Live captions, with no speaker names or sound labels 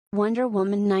Wonder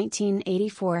Woman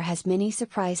 1984 has many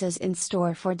surprises in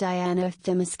store for Diana of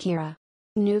Themyscira.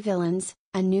 New villains,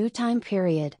 a new time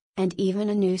period, and even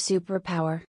a new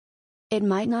superpower. It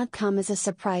might not come as a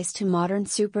surprise to modern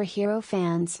superhero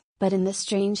fans, but in the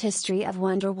strange history of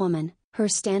Wonder Woman, her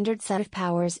standard set of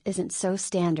powers isn't so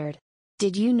standard.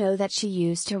 Did you know that she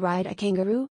used to ride a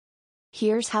kangaroo?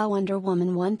 Here's how Wonder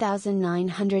Woman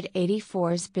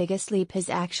 1984's biggest leap is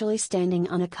actually standing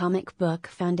on a comic book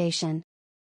foundation.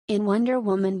 In Wonder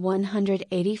Woman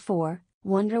 184,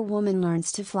 Wonder Woman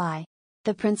learns to fly.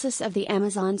 The Princess of the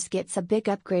Amazons gets a big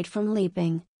upgrade from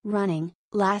leaping, running,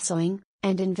 lassoing,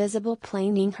 and invisible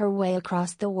planing her way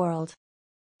across the world.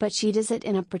 But she does it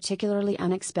in a particularly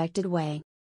unexpected way.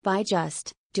 By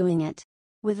just doing it.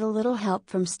 With a little help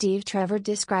from Steve Trevor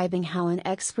describing how an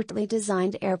expertly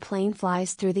designed airplane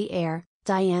flies through the air,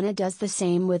 Diana does the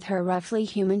same with her roughly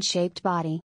human-shaped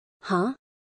body. Huh?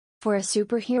 For a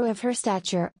superhero of her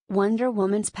stature, Wonder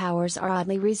Woman's powers are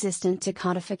oddly resistant to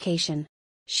codification.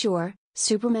 Sure,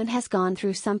 Superman has gone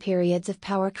through some periods of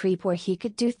power creep where he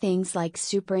could do things like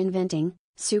super-inventing,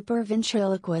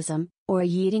 super-ventriloquism, or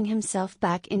yeeting himself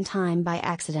back in time by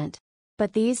accident.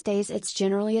 But these days it's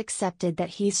generally accepted that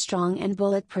he's strong and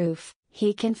bulletproof,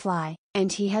 he can fly,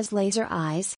 and he has laser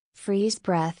eyes, freeze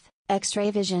breath, X-ray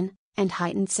vision, and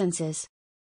heightened senses.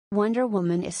 Wonder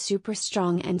Woman is super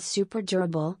strong and super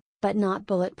durable, but not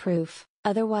bulletproof,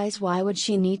 otherwise why would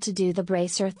she need to do the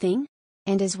bracer thing?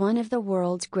 And is one of the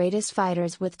world's greatest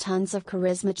fighters with tons of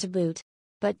charisma to boot.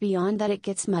 But beyond that it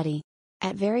gets muddy.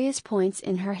 At various points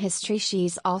in her history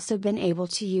she's also been able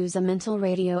to use a mental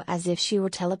radio as if she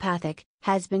were telepathic,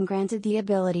 has been granted the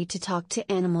ability to talk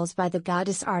to animals by the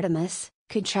goddess Artemis,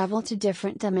 could travel to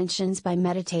different dimensions by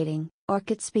meditating, or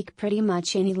could speak pretty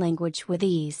much any language with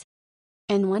ease.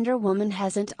 And Wonder Woman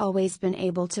hasn't always been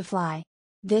able to fly.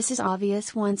 This is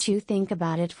obvious once you think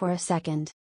about it for a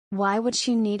second. Why would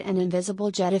she need an invisible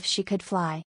jet if she could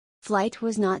fly? Flight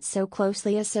was not so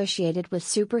closely associated with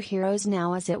superheroes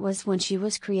now as it was when she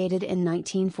was created in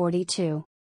 1942.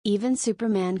 Even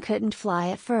Superman couldn't fly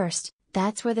at first,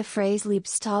 that's where the phrase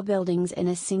leaps tall buildings in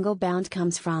a single bound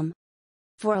comes from.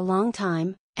 For a long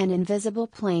time, an invisible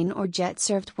plane or jet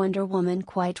served Wonder Woman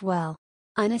quite well.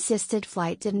 Unassisted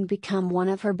flight didn't become one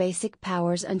of her basic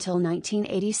powers until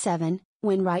 1987,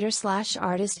 when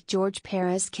writer-slash-artist George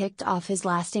Perez kicked off his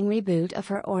lasting reboot of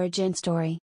her origin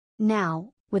story. Now,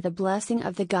 with the blessing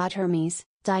of the god Hermes,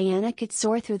 Diana could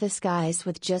soar through the skies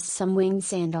with just some winged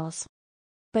sandals.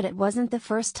 But it wasn't the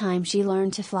first time she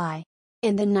learned to fly.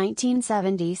 In the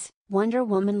 1970s, Wonder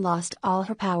Woman lost all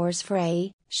her powers for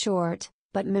a short,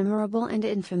 but memorable and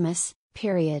infamous,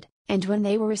 period, and when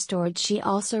they were restored she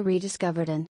also rediscovered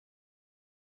an